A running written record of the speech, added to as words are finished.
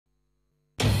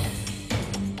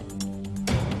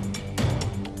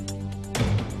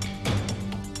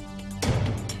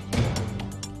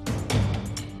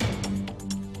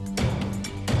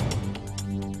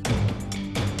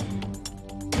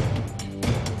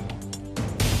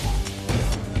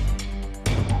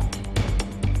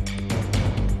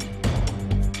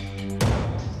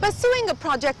Pursuing a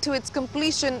project to its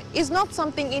completion is not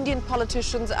something Indian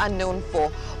politicians are known for.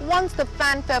 Once the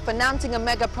fanfare of announcing a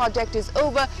mega project is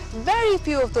over, very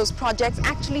few of those projects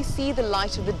actually see the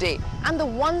light of the day. And the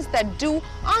ones that do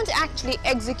aren't actually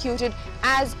executed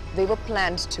as they were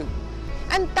planned to.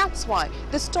 And that's why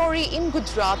the story in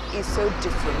Gujarat is so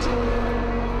different.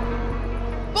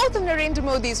 Both of Narendra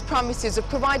Modi's promises of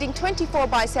providing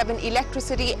 24/7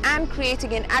 electricity and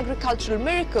creating an agricultural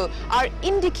miracle are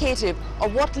indicative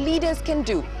of what leaders can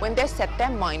do when they set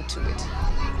their mind to it.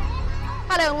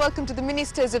 Hello and welcome to the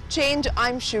Ministers of Change.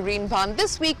 I'm Shireen Bhan.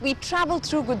 This week we travel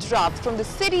through Gujarat from the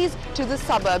cities to the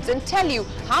suburbs and tell you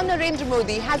how Narendra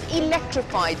Modi has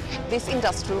electrified this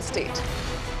industrial state.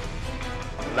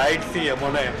 Light થી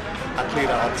અમને આટલી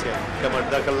રાહત છે કે અમે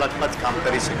 10 કલાકમાં જ કામ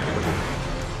કરી શકીએ બધું.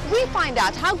 We find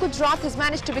out how Gujarat has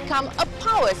managed to become a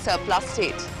power surplus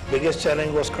state. Biggest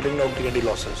challenge was cutting down T&D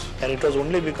losses, and it was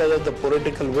only because of the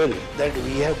political will that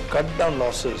we have cut down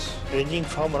losses ranging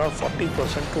from around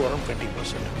 40% to around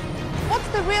 20%.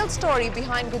 What's the real story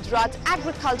behind Gujarat's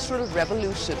agricultural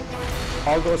revolution?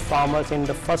 All those farmers in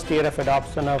the first year of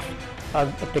adoption of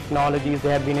technologies,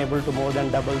 they have been able to more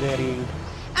than double their yield.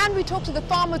 And we talk to the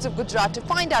farmers of Gujarat to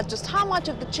find out just how much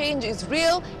of the change is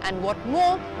real and what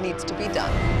more needs to be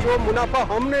done. जो मुनाफा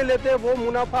हम नहीं लेते वो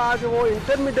मुनाफा आज वो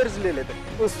intermediates ले लेते,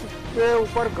 उसके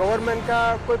ऊपर गवर्नमेंट का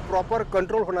कोई प्रॉपर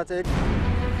कंट्रोल होना चाहिए.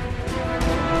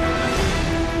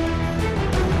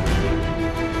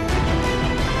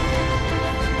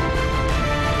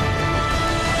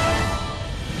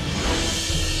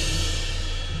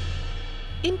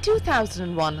 In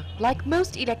 2001, like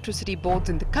most electricity boards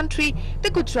in the country, the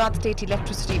Gujarat State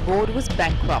Electricity Board was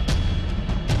bankrupt.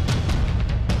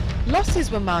 Losses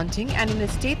were mounting, and in a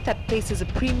state that places a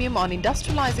premium on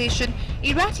industrialization,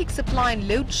 erratic supply and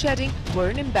load shedding were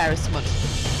an embarrassment.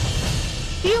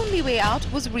 The only way out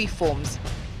was reforms.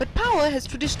 But power has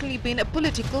traditionally been a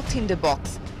political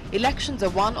tinderbox. Elections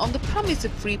are won on the promise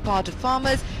of free power to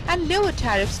farmers and lower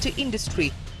tariffs to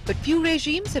industry. But few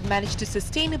regimes have managed to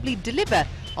sustainably deliver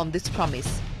on this promise.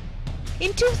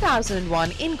 In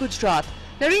 2001, in Gujarat,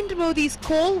 Narendra Modi's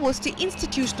call was to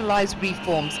institutionalize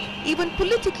reforms, even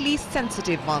politically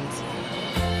sensitive ones.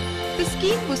 The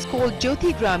scheme was called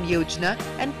Jyoti Gram Yojana,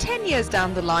 and 10 years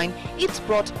down the line, it's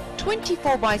brought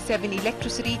 24/7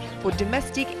 electricity for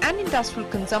domestic and industrial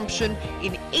consumption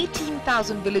in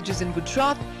 18,000 villages in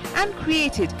Gujarat and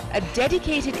created a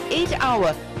dedicated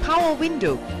 8-hour power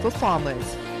window for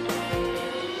farmers.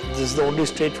 This is the only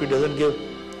state which doesn't give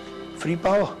free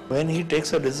power. When he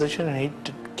takes a decision, he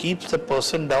keeps the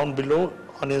person down below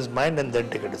on his mind and then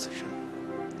take a decision.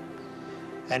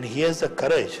 And he has the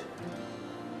courage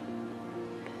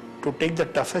to take the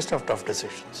toughest of tough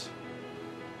decisions.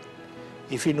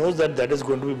 If he knows that that is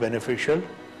going to be beneficial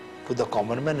to the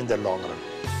common man in the long run.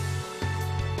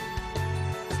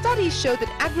 Studies show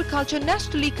that agriculture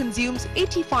nationally consumes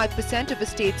 85% of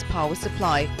a state's power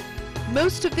supply.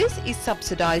 Most of this is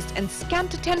subsidized, and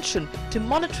scant attention to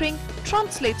monitoring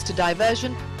translates to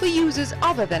diversion for users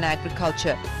other than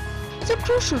agriculture. So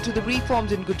crucial to the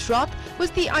reforms in Gujarat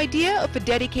was the idea of a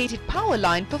dedicated power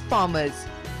line for farmers.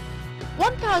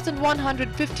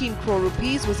 1,115 crore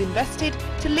rupees was invested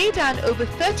to lay down over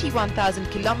 31,000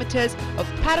 kilometers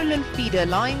of parallel feeder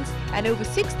lines, and over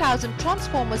 6,000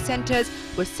 transformer centers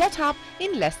were set up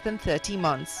in less than 30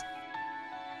 months.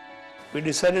 We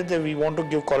decided that we want to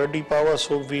give quality power,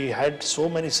 so we had so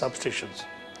many substations.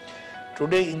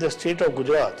 Today in the state of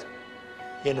Gujarat,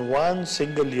 in one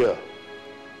single year,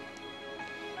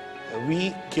 we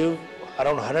give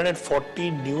around 140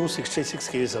 new 66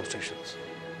 kV substations,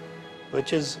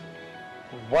 which is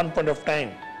one point of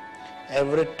time,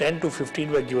 average 10 to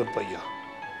 15 were given per year.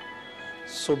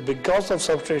 So because of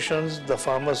substations, the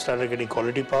farmers started getting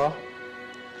quality power.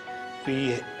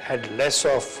 We had less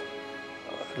of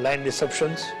line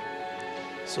disruptions,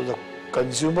 so the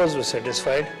consumers were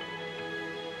satisfied.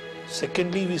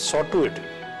 Secondly, we saw to it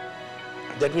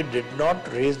that we did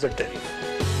not raise the tariff.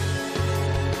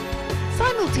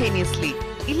 Simultaneously,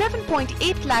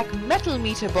 11.8 lakh metal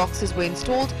meter boxes were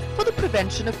installed for the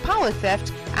prevention of power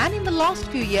theft, and in the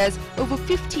last few years, over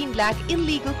 15 lakh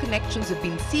illegal connections have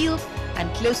been sealed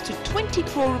and close to 20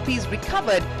 crore rupees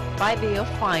recovered by way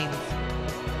of fines.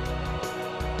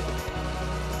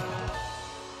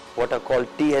 What are called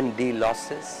T&D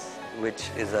losses, which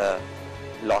is a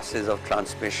losses of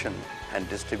transmission and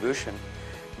distribution,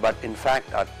 but in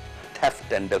fact are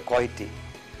theft and dacoity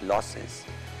losses,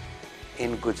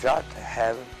 in Gujarat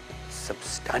have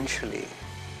substantially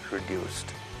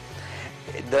reduced.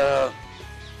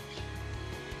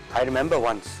 I remember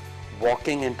once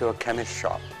walking into a chemist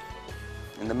shop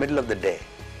in the middle of the day,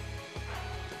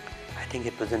 think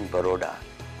it was in Baroda,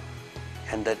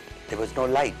 and that there was no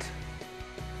light.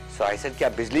 So I said, "Kya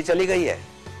bijli chali gayi hai?"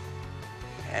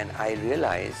 And I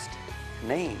realized,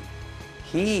 nahin,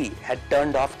 he had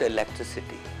turned off the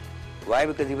electricity. Why?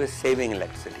 Because he was saving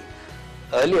electricity.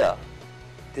 Earlier,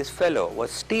 this fellow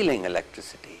was stealing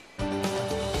electricity.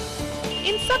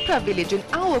 In Sakra village, an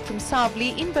hour from Savli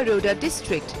in Baroda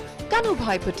district,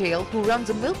 Kanubhai Patel, who runs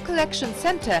a milk collection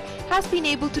center, has been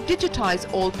able to digitize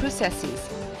all processes.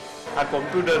 આ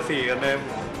કોમ્પ્યુટરથી અને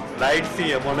લાઇટથી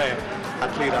અમને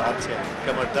આટલી રાહત છે કે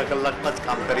અમે અડધા કલાકમાં જ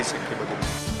કામ કરી શકીએ બધું.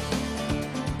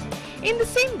 In the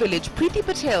same village, Preeti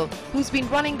Patel, who's been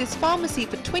running this pharmacy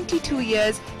for 22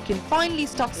 years, can finally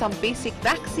stock some basic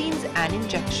vaccines and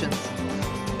injections.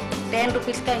 10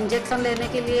 rupees का इंजेक्शन लेने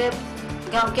के लिए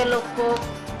गांव के लोग को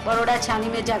बड़ौदा छानी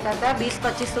में जाता था,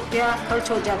 20-25 रुपया खर्च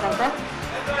हो जाता था.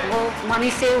 वो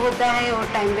मनी सेव होता है और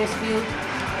टाइम वेस्ट भी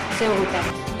सेव होता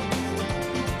है.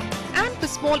 And for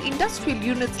small industrial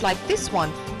units like this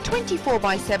one,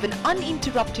 24/7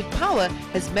 uninterrupted power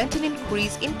has meant an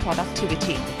increase in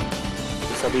productivity.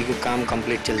 सभी का काम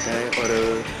कंप्लीट चलता है और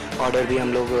ऑर्डर भी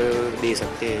हम लोग दे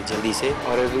सकते हैं जल्दी से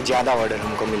और ज़्यादा ऑर्डर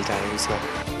हमको मिलता है इसका.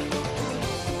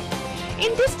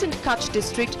 In distant Kutch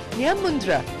district near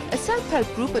Mundra, a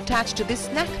self-help group attached to this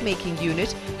snack-making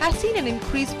unit has seen an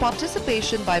increased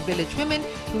participation by village women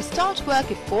who start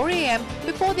work at 4 AM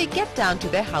before they get down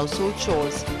to their household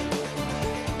chores.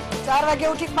 4 વાગે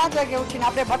ઉઠી 5 વાગે ઉઠીને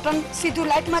આપણે button સીધું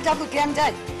લાઇટમાં જ આપણું ધ્યાન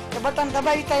જાય કે બટન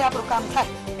દબાવી તો આપણું કામ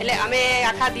થાય. એટલે અમે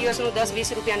આખા દિવસનું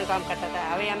 10-20 રૂપિયાનું કામ કરતા હતા.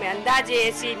 હવે અમે અંદાજે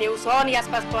 80-90-100 ની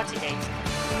આસપાસ પહોંચી જાય છે.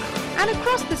 And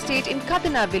across the state in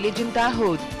Kadana village in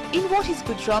Dahod, in what is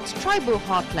Gujarat's tribal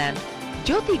heartland,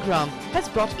 Jyoti Gram has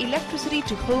brought electricity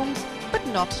to homes but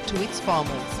not to its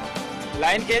farmers.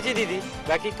 Line कैसी दी थी,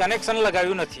 बाकी कनेक्शन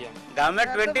लगायु नहीं है. गांव में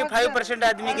 25%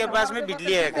 आदमी के पास में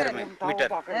बिजली है घर में मीटर,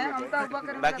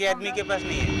 बाकी आदमी के पास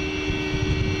नहीं है.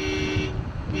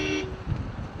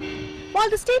 While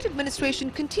the state administration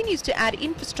continues to add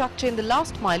infrastructure in the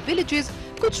last mile villages,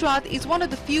 Gujarat is one of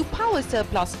the few power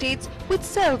surplus states which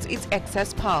sells its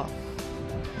excess power.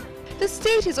 The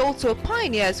state is also a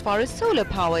pioneer as far as solar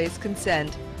power is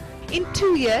concerned. In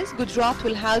 2 years, Gujarat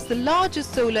will house the largest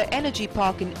solar energy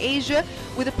park in Asia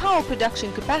with a power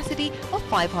production capacity of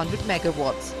 500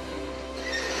 megawatts.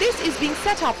 This is being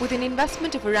set up with an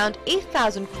investment of around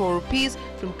 8,000 crore rupees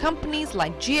from companies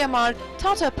like GMR,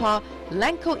 Tata Power,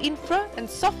 Lanco Infra and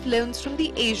soft loans from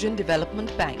the Asian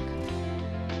Development Bank.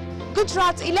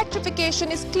 Gujarat's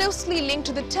electrification is closely linked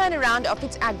to the turnaround of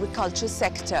its agriculture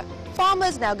sector.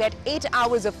 Farmers now get 8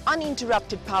 hours of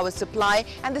uninterrupted power supply,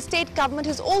 and the state government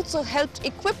has also helped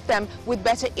equip them with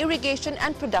better irrigation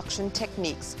and production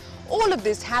techniques. All of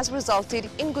this has resulted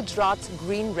in Gujarat's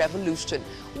green revolution,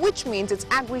 which means its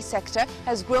agri sector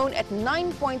has grown at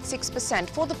 9.6%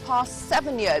 for the past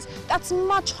 7 years. That's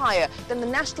much higher than the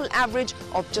national average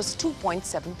of just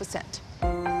 2.7%.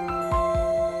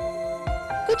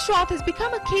 Gujarat has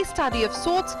become a case study of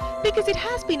sorts because it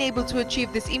has been able to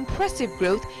achieve this impressive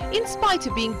growth in spite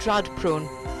of being drought prone,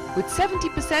 with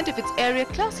 70% of its area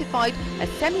classified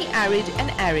as semi-arid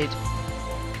and arid.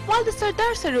 While the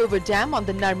Sardar Sarovar Dam on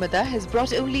the Narmada has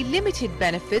brought only limited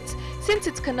benefits since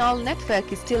its canal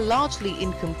network is still largely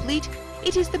incomplete,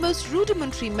 it is the most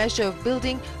rudimentary measure of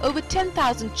building over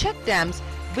 10,000 check dams,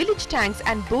 village tanks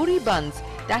and bori bunds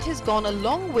that has gone a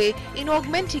long way in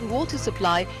augmenting water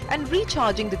supply and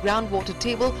recharging the groundwater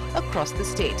table across the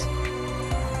state.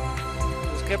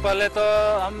 उसके पहले तो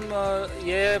हम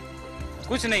ये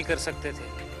कुछ नहीं कर सकते थे,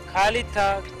 खाली था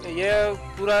ये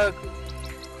पूरा.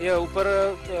 ये ऊपर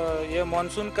ये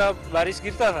मानसून का बारिश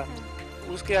गिरता था,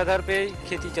 उसके आधार पे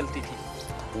खेती चलती थी.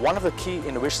 One of the key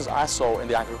innovations I saw in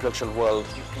the agricultural world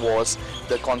was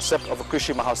the concept of a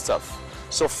Krishi Mahotsav.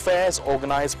 So fairs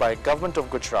organized by government of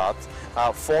Gujarat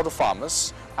for the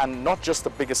farmers, and not just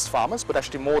the biggest farmers, but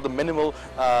actually more the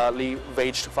minimally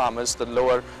waged farmers, the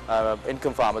lower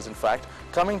income farmers in fact,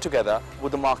 coming together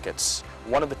with the markets.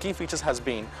 One of the key features has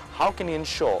been how can you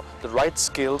ensure the right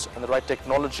skills and the right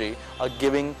technology are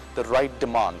giving the right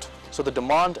demand. So the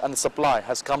demand and the supply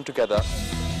has come together.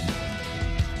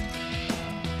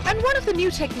 And one of the new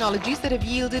technologies that have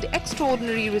yielded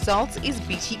extraordinary results is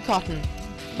BT cotton.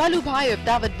 Balubhai of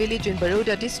Dawat village in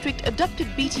Baroda district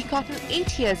adopted BT cotton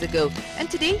 8 years ago,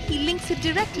 and today he links it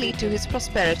directly to his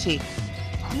prosperity.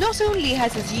 Not only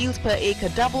has his yields per acre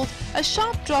doubled, a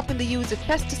sharp drop in the use of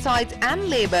pesticides and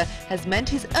labour has meant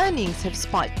his earnings have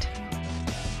spiked.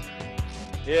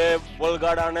 ये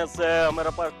बैलगाड़ा आने से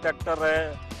हमारे पास tractor है,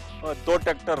 2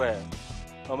 tractor है,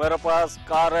 हमारे पास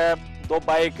car है, 2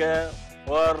 bike है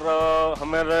और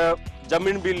हमारे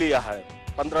जमीन भी लिया है.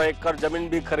 15 एकड़ जमीन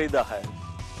भी खरीदा है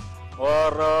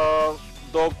और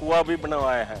 2 कुआं भी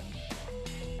बनवाए हैं।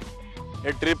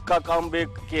 ये ड्रिप का काम भी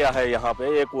किया है यहाँ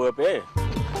पे एक कुएं पे।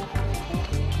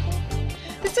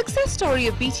 The success story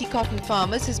of BT cotton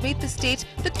farmers has made the state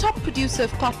the top producer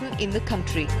of cotton in the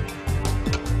country.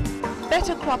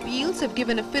 Better crop yields have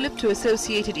given a fillip to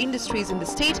associated industries in the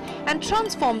state and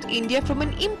transformed India from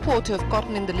an importer of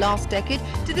cotton in the last decade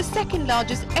to the second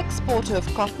largest exporter of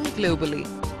cotton globally.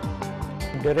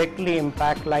 Directly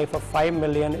impact life of 5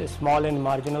 million small and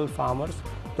marginal farmers,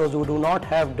 those who do not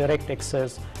have direct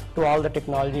access to all the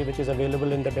technology which is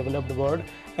available in the developed world.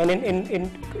 And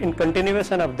in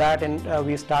continuation of that,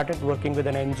 we started working with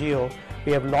an NGO.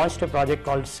 We have launched a project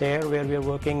called SARE, where we are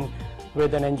working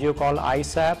with an NGO called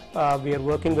ISAP. We are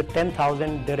working with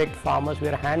 10,000 direct farmers. We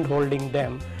are hand-holding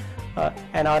them.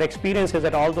 And our experience is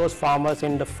that all those farmers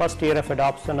in the first year of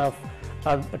adoption of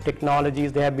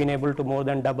technologies, they have been able to more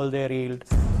than double their yield.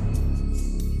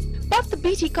 But the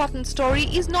BT cotton story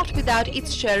is not without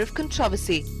its share of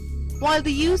controversy. While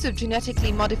the use of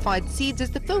genetically modified seeds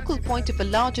is the focal point of a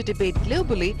larger debate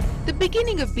globally, the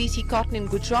beginning of BT cotton in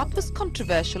Gujarat was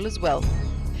controversial as well.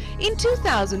 In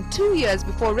 2000, 2 years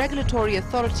before regulatory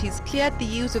authorities cleared the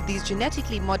use of these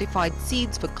genetically modified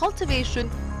seeds for cultivation,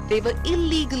 they were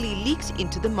illegally leaked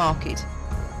into the market.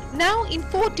 Now, in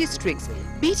 4 districts,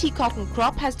 BT cotton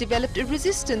crop has developed a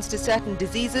resistance to certain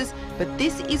diseases, but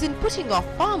this isn't putting off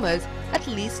farmers, at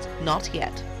least not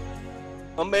yet.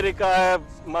 America है,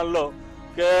 मान लो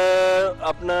कि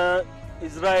अपना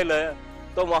Israel है,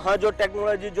 तो वहाँ जो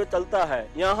technology जो चलता है,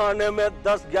 यहाँ आने में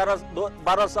 10, 11,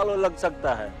 12 साल लग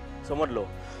सकता है, समझ लो।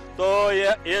 तो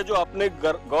ये जो अपने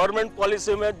गवर्नमेंट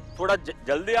पॉलिसी में थोड़ा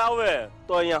जल्दी आवे,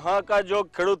 तो यहाँ का जो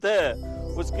खेडूत है,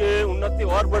 उसकी उन्नति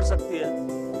और बढ़ सकती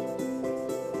है।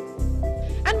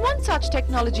 And one such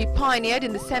technology pioneered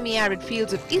in the semi-arid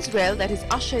fields of Israel that has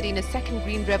ushered in a second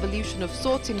green revolution of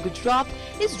sorts in Gujarat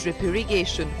is drip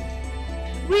irrigation.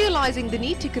 Realizing the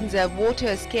need to conserve water,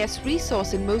 a scarce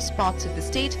resource in most parts of the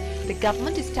state, the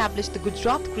government established the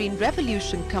Gujarat Green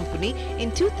Revolution Company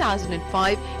in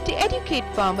 2005 to educate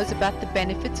farmers about the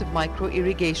benefits of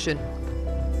micro-irrigation.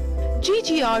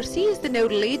 GGRC is the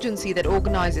nodal agency that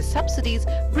organizes subsidies,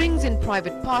 brings in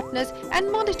private partners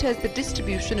and monitors the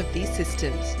distribution of these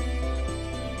systems.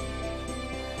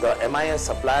 The MIS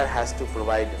supplier has to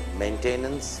provide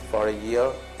maintenance for a year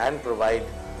and provide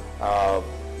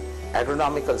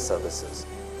agronomical services.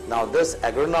 Now this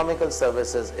agronomical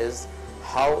services is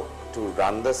how to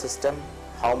run the system,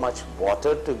 how much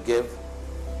water to give,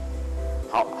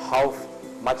 how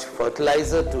much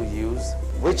fertilizer to use,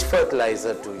 which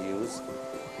fertilizer to use,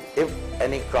 if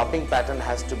any cropping pattern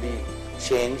has to be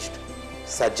changed,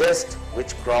 suggest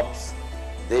which crops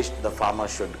the farmer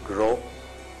should grow.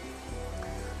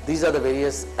 These are the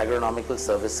various agronomical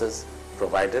services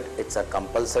provided. It's a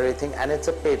compulsory thing and it's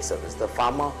a paid service. The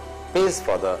farmer pays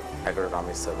for the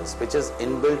agronomic service, which is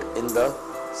inbuilt in the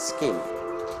scheme.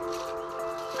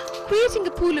 Creating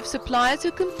a pool of suppliers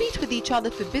who compete with each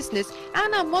other for business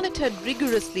and are monitored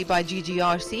rigorously by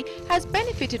GGRC has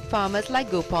benefited farmers like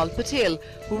Gopal Patel,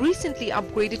 who recently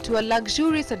upgraded to a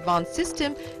luxurious advanced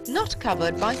system not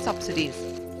covered by subsidies.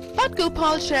 But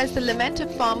Gopal shares the lament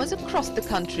of farmers across the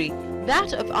country,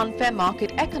 that of unfair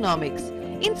market economics,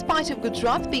 in spite of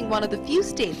Gujarat being one of the few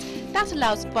states that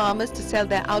allows farmers to sell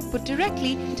their output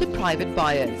directly to private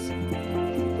buyers.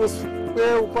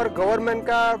 उसके ऊपर government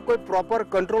का कोई proper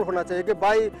control होना चाहिए कि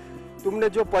भाई तुमने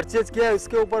जो परचेज किया है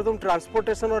इसके ऊपर तुम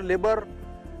ट्रांसपोर्टेशन और लेबर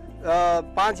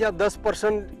 5 या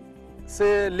 10% से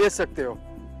ले सकते हो।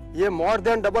 ये मोर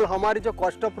देन डबल हमारी जो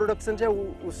कॉस्ट ऑफ प्रोडक्शन है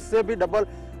उससे भी डबल।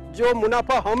 जो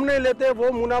मुनाफा हम नहीं लेते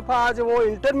वो मुनाफा आज वो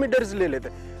इंटरमीडिएट्स ले लेते।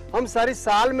 हम सारी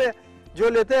साल में जो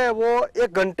लेते हैं वो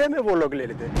 1 घंटे में वो लोग ले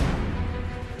लेते हैं।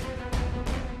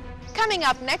 Coming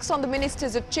up next on the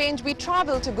Ministers of Change, we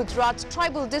travel to Gujarat's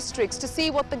tribal districts to see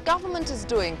what the government is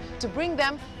doing to bring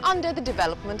them under the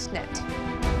development net.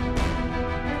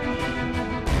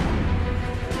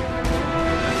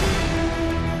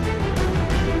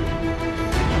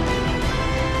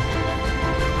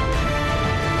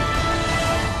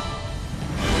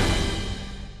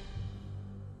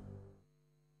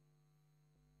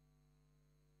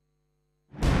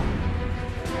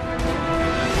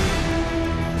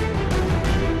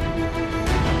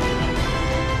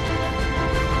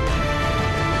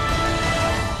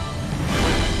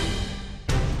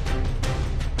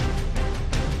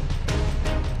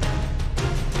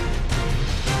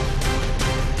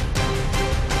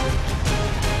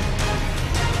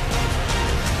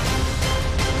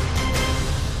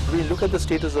 Look at the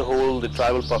state as a whole, the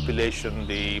tribal population,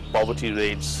 the poverty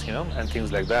rates, and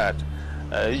things like that.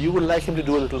 you would like him to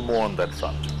do a little more on that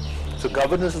front. So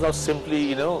governance is not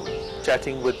simply,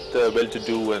 chatting with the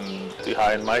well-to-do and the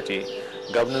high and mighty.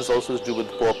 Governance also is to do with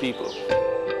poor people.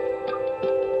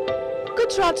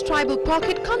 Gujarat's tribal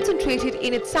pocket, concentrated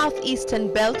in its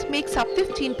southeastern belt, makes up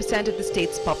 15% of the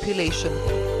state's population.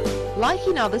 Like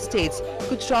in other states,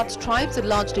 Gujarat's tribes are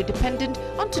largely dependent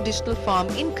on traditional farm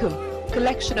income,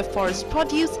 collection of forest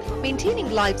produce, maintaining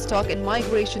livestock and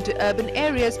migration to urban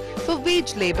areas for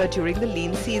wage labor during the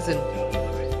lean season.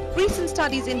 Recent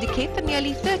studies indicate that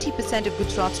nearly 30% of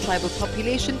Gujarat's tribal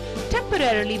population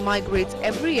temporarily migrates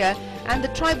every year, and the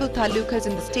tribal talukas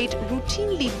in the state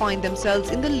routinely find themselves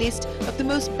in the list of the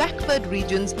most backward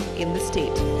regions in the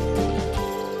state.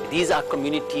 These are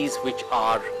communities which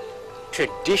are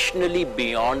traditionally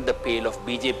beyond the pale of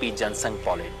BJP Jansangh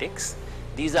politics.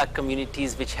 These are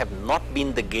communities which have not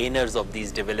been the gainers of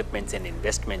these developments and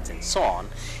investments and so on.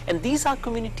 And these are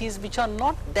communities which are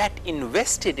not that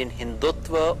invested in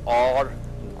Hindutva or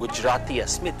Gujarati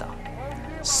Asmita.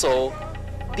 So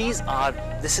this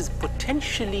is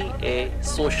potentially a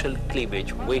social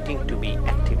cleavage waiting to be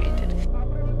activated.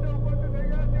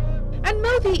 And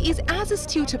Modi is as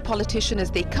astute a politician as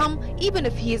they come, even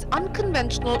if he is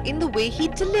unconventional in the way he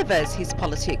delivers his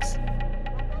politics.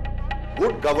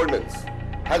 Good governance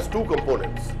has two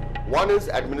components. One is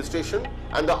administration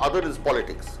and the other is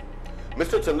politics.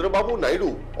 Mr. Chandrababu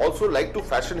Naidu also liked to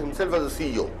fashion himself as a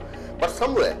CEO, but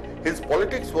somewhere his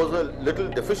politics was a little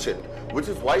deficient, which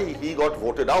is why he got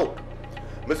voted out.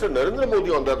 Mr. Narendra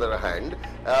Modi, on the other hand,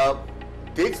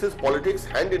 takes his politics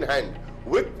hand in hand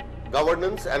with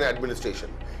governance and administration.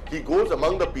 He goes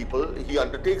among the people, he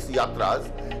undertakes yatras,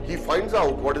 he finds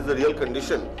out what is the real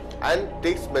condition and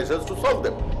takes measures to solve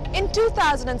them. In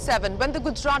 2007, when the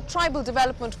Gujarat Tribal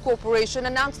Development Corporation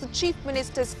announced the Chief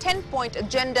Minister's 10-point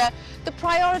agenda, the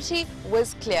priority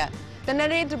was clear. The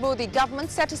Narendra Modi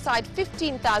government set aside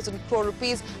 15,000 crore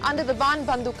rupees under the Van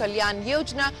Bandhu Kalyan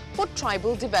Yojana for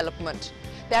tribal development.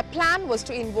 Their plan was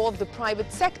to involve the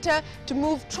private sector to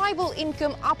move tribal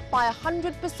income up by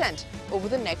 100% over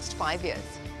the next 5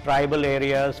 years. Tribal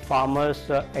areas, farmers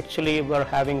actually were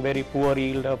having very poor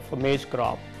yield of maize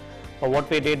crop. What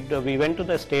we did, we went to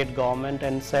the state government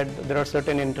and said there are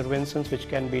certain interventions which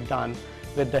can be done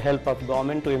with the help of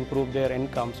government to improve their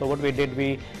income. So what we did,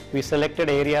 we selected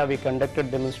area, we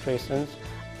conducted demonstrations,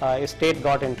 state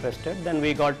got interested, then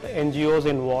we got NGOs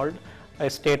involved,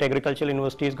 state agricultural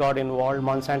universities got involved,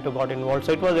 Monsanto got involved,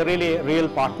 so it was a really real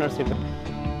partnership.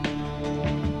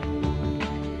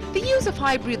 The use of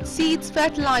hybrid seeds,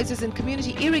 fertilizers and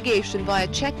community irrigation via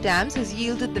check dams has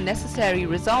yielded the necessary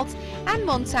results, and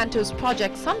Monsanto's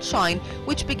Project Sunshine,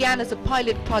 which began as a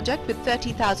pilot project with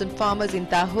 30,000 farmers in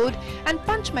Dahod and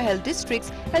Panchmahal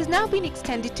districts, has now been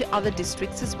extended to other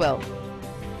districts as well.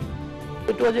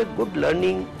 It was a good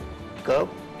learning curve,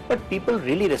 but people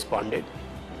really responded.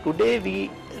 Today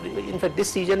in fact this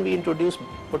season we introduced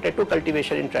potato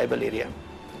cultivation in tribal area,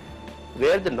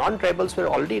 where the non-tribals were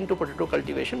already into potato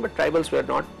cultivation, but tribals were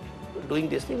not doing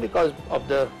this thing because of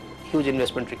the huge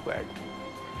investment required.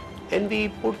 And we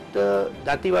put the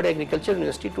Dantewadi Agriculture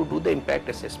University to do the impact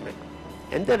assessment.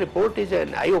 And the report is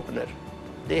an eye-opener.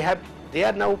 They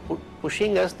are now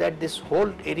pushing us that this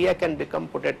whole area can become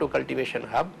potato cultivation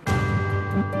hub.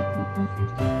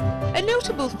 A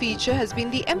notable feature has been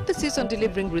the emphasis on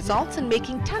delivering results and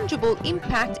making tangible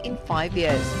impact in 5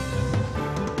 years.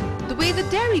 The way the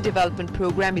dairy development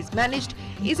program is managed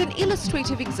is an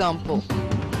illustrative example.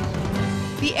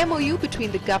 The MOU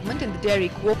between the government and the dairy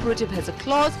cooperative has a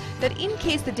clause that in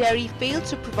case the dairy fails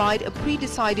to provide a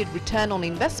pre-decided return on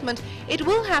investment, it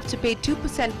will have to pay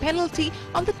 2% penalty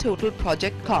on the total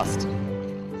project cost.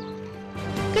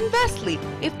 Conversely,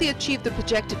 if they achieve the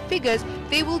projected figures,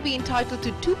 they will be entitled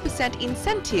to 2%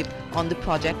 incentive on the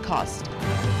project cost.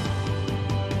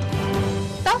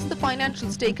 Thus, the financial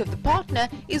stake of the partner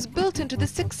is built into the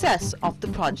success of the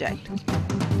project.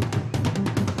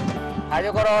 આજે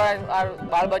કરો આ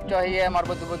બાળ બચ્ચો હઈએ અમાર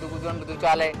બધું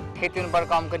ચાલે ખેતી પર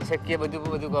કામ કરી શકીએ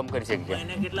બધું કામ કરી શકીએ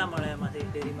મહિને કેટલા મળે એમાંથી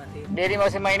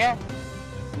ડેરીમાંથી મહિને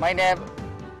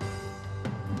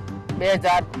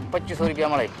 2200 રૂપિયા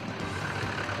મળે.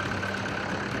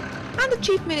 And the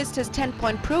Chief Minister's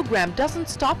 10-point program doesn't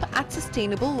stop at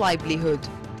sustainable livelihood.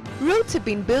 Roads have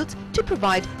been built to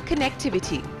provide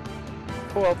connectivity.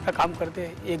 वो अपना काम करते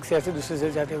हैं, एक शहर से दूसरे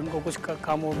शहर जाते हैं, उनको कुछ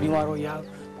काम हो, बीमार हो या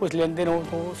कुछ लेन देन हो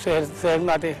तो शहर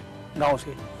में आते हैं गांव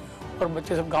से, और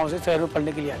बच्चे सब गांव से शहर में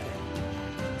पढ़ने के लिए आते हैं.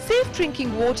 Safe drinking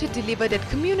water delivered at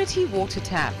community water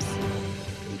taps.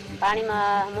 पानी में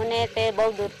हमने ते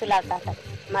बहुत दूर से लाता था,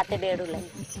 માથે બેડું લઈ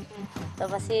તો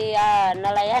પછી આ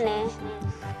નળાયા ને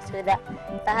સુવિધા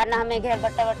તાહારના અમે ઘેર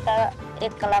બટ્ટા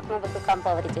 1 કલાકમાં બધું કામ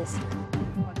પવરી જશે.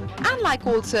 Unlike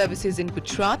all services in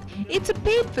Gujarat, it's a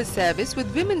paid-for service with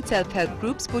women self-help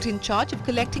groups put in charge of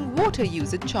collecting water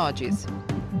user charges.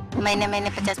 महीने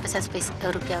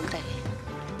 50-50 रुपया उघरावे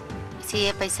પછી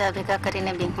એ પૈસા ભેગા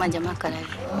કરીને બેંકમાં જમા કરાવી.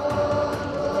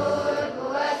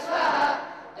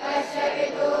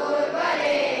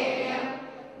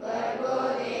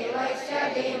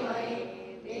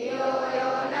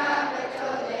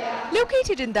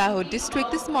 Located in Dahod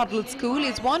district, this model school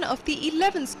is one of the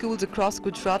 11 schools across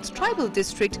Gujarat's tribal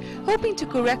district, hoping to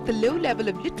correct the low level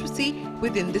of literacy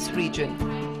within this region.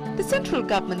 The central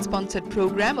government-sponsored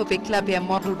program of Eklavya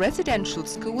Model Residential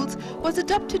Schools was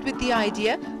adopted with the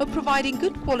idea of providing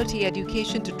good quality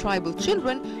education to tribal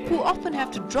children who often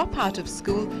have to drop out of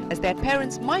school as their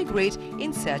parents migrate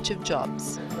in search of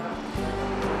jobs.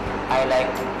 I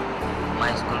like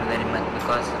my school very much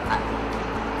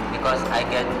because I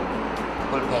get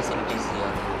full facilities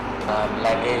here,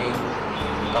 library,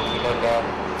 computer lab,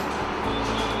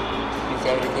 it's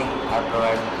everything I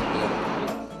provide here.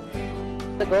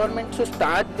 The government should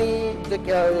start the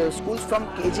schools from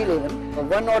KG level.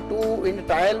 1 or 2 in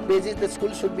trial basis the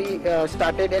school should be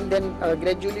started, and then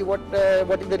gradually what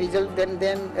is the result, then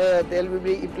there will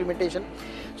be implementation.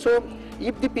 So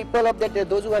if the people of that,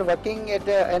 those who are working at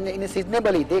and in a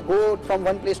seasonably, they go from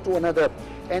one place to another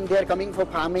and they are coming for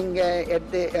farming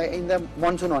in the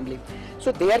monsoon only.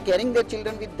 So they are carrying their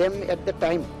children with them at the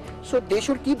time. So they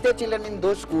should keep their children in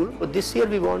those schools. So this year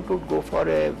we want to go for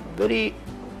a very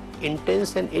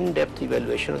intense and in-depth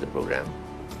evaluation of the program.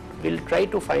 We'll try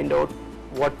to find out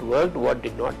what worked, what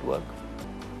did not work,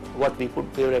 what we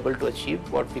were able to achieve,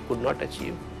 what we could not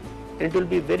achieve. And it will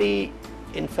be very,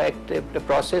 in fact, a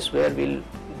process where we'll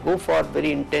go for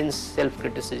very intense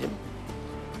self-criticism.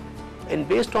 And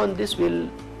based on this, we'll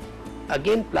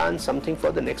again plan something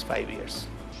for the next 5 years.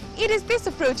 It is this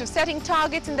approach of setting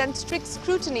targets and then strict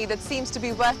scrutiny that seems to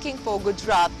be working for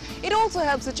Gujarat. It also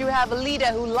helps that you have a leader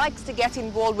who likes to get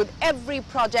involved with every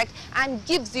project and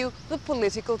gives you the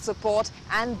political support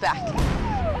and backing.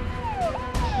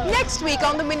 Next week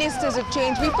on the Ministers of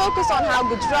Change, we focus on how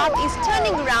Gujarat is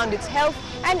turning around its health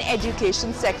and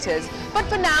education sectors. But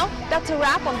for now, that's a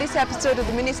wrap on this episode of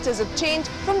the Ministers of Change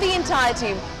from the entire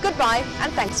team. Goodbye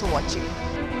and thanks for watching.